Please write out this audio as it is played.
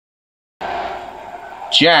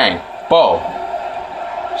Chiang, Bo,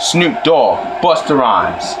 Snoop, Dogg, Busta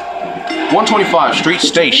Rhymes. 125 Street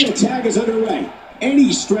Station. The tag is underway.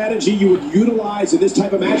 Any strategy you would utilize in this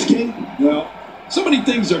type of match, King? Well, so many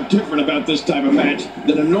things are different about this type of match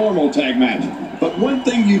than a normal tag match. But one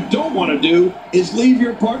thing you don't want to do is leave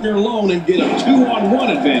your partner alone and get a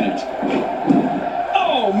 2-on-1 advantage.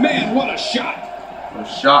 Oh, man, what a shot. What a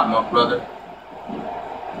shot, my brother.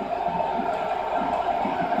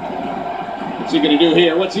 What's he going to do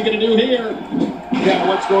here? What's he going to do here? Yeah,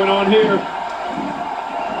 what's going on here?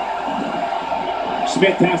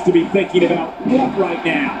 Smith has to be thinking about what right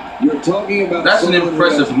now? You're talking about... That's an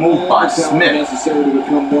impressive move by Smith. Necessary to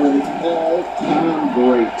become one of the all-time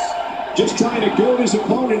greats. Just trying to goad his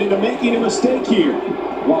opponent into making a mistake here.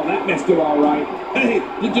 Well, that missed it all right. Hey,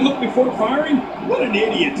 did you look before firing? What an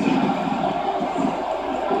idiot.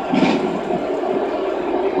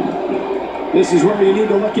 This is where you need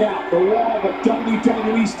to look out. The wall of a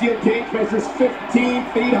WWE steel cage measures 15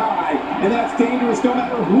 feet high, and that's dangerous no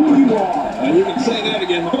matter who you are. You can say that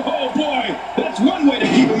again. Oh, boy, that's one way to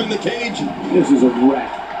keep him in the cage. This is a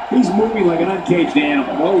wreck. He's moving like an uncaged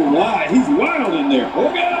animal. Oh, my, he's wild in there.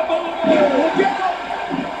 Look out, look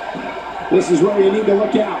out. This is where you need to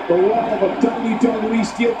look out. The wall of a WWE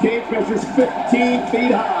steel cage measures 15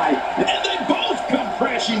 feet high, and they both come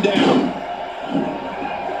crashing down.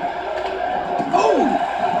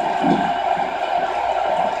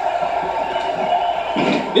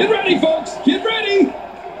 Get ready, folks! Get ready!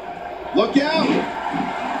 Look out!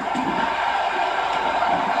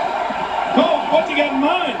 Oh, what's he got in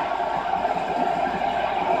mind?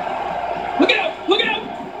 Look out! Look out!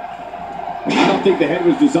 I don't think the head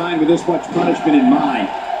was designed with this much punishment in mind.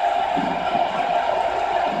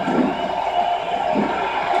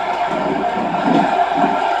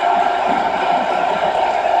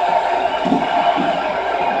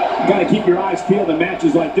 Got to keep your eyes peeled in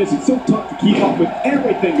matches like this. It's so tough to keep up with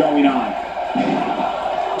everything going on.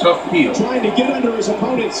 Tough peel. Trying to get under his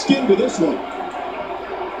opponent's skin with this one.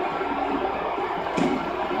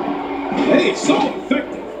 Hey, so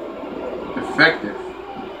effective. Effective?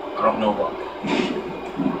 I don't know about that.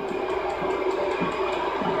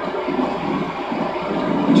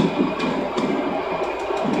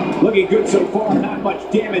 Looking good so far. Not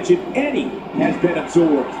much damage, if any, has been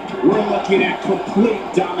absorbed. We're looking at complete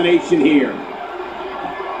domination here.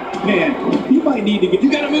 Man, you might need to get...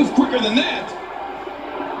 You got to move quicker than that.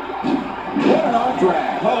 What an arm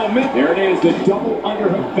drag. Oh, man. There it is, the double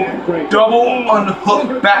underhook backbreaker. Double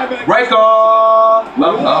underhook backbreaker.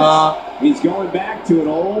 He's going back to an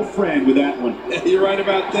old friend with that one. You're right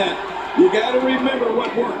about that. You got to remember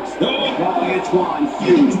what works. Oh, Antoine,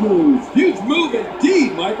 huge move. Huge move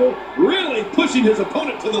indeed, Michael. Really pushing his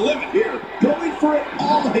opponent to the limit here. Going for it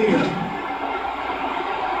all here.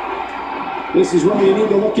 This is where you need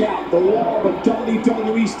to look out. The wall of a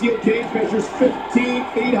WWE steel cage measures 15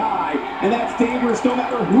 feet high, and that's dangerous no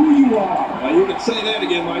matter who you are. Well, you can say that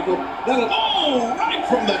again, Michael. That'll right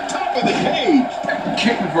from the top of the cage. That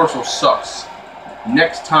kick reversal sucks.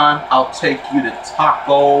 Next time, I'll take you to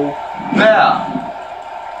Taco Bell.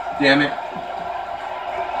 Damn it.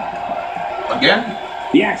 Again?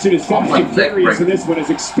 The action is fast and furious, and this one is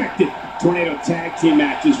expected. Tornado tag team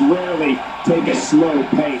matches rarely take a slow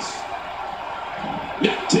pace.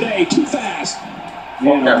 Not today, too fast.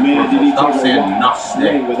 Man, oh man, did he Stop take saying a wild not swing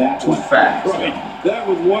today. with that Too one. fast. Right, that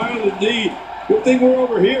was wild indeed. Good thing we're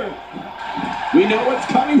over here. We know what's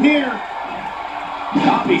coming here.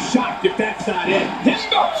 I'll be shocked if that's not it.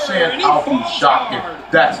 Stop saying I'll be shocked if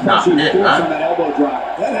that's not it, On man. that elbow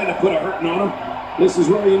drop. That had to put a hurting on him. This is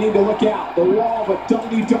where you need to look out. The wall of a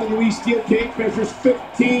WWE steel cage measures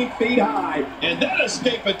 15 feet high. And that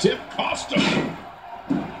escape attempt cost him.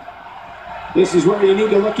 This is where you need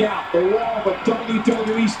to look out. The wall of a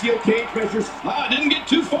WWE steel cage measures... Didn't get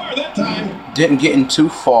too far that time. Didn't get in too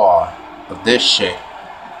far of this shit.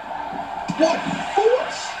 What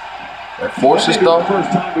force! That forces That may be though. the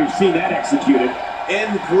first time we've seen that executed.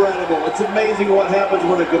 Incredible. It's amazing what happens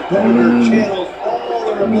when a competitor channels all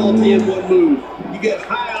their ability in one move. You get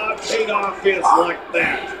high-octane offense like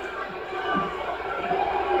that.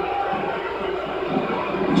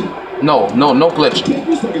 No glitch.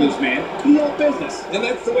 Just look at this man. He's all business. And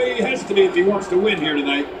that's the way he has to be if he wants to win here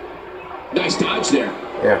tonight. Nice dodge there.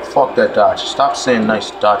 Yeah, fuck that dodge. Stop saying nice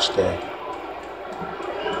dodge there.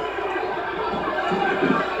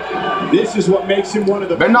 This is what makes him one of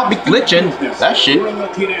the... Better not be glitching. That shit. We're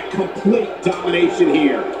looking at complete domination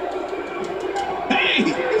here. Hey,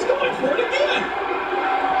 he's going for it again.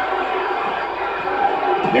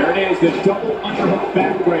 There it is, the double underhook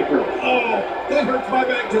backbreaker. Oh, that hurts my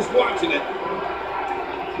back just watching it.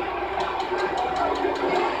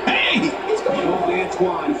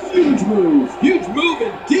 clothesline. Huge move. Huge move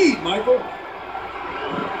indeed, Michael.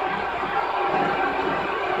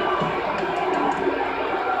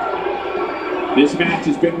 This match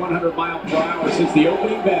has been 100 miles per hour since the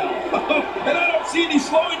opening bell. And I don't see any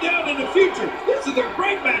slowing down in the future. This is a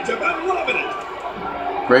great matchup. I'm loving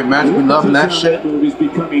it. Great match. We loving that shit. The move is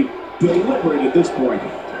becoming deliberate at this point.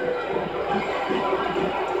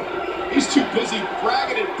 He's too busy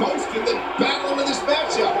bragging and boasting than battling in this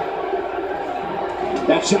matchup.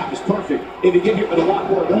 That shot is perfect. If you get hit with a lot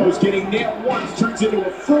more of those, getting nailed once turns into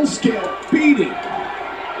a full-scale beating.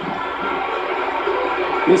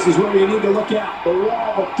 This is where you need to look out. The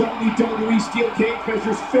wall of WWE steel cage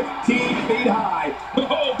measures 15 feet high.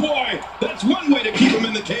 Oh boy, that's one way to keep him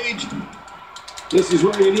in the cage. This is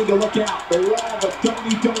where you need to look out. The wall of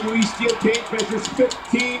WWE steel cage measures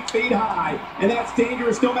 15 feet high. And that's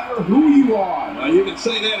dangerous no matter who you are. Now you can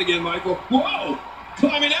say that again, Michael. Whoa!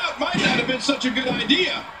 Climbing out might not have been such a good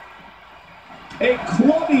idea. A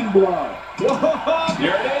clubbing blow. Whoa,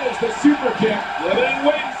 There it is, the super kick. You've been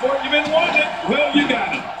waiting for it. You've been wanting it. Well, you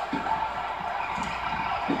got it.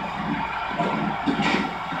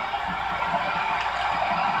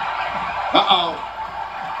 Uh-oh.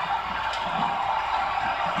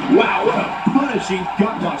 Wow, what a punishing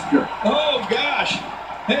gutbuster. Oh, gosh.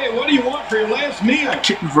 Hey, what do you want for your last meal?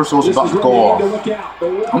 Kick reversal is about to go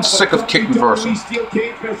off. I'm sick of kick reversal. Steel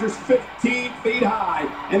cage measures 15 feet high,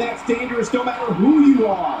 and that's dangerous no matter who you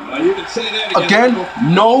are. Now you can say that Again,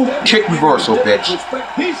 no kick reversal, bitch.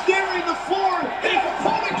 He's nearing the floor. His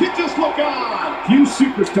opponent can just look on. Few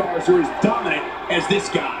superstars are as dominant as this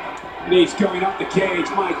guy. And he's going up the cage.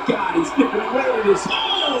 My God, he's nipping away with his...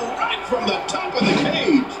 Oh, right from the top of the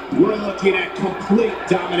cage. We're looking at complete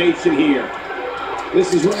domination here.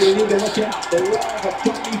 This is where you need to look out. The wall of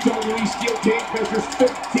WWE steel cage measures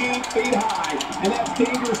 15 feet high. And that's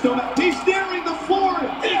dangerous no matter... He's nearing the floor.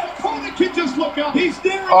 His opponent can just look up. He's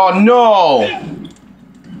nearing... Oh, no.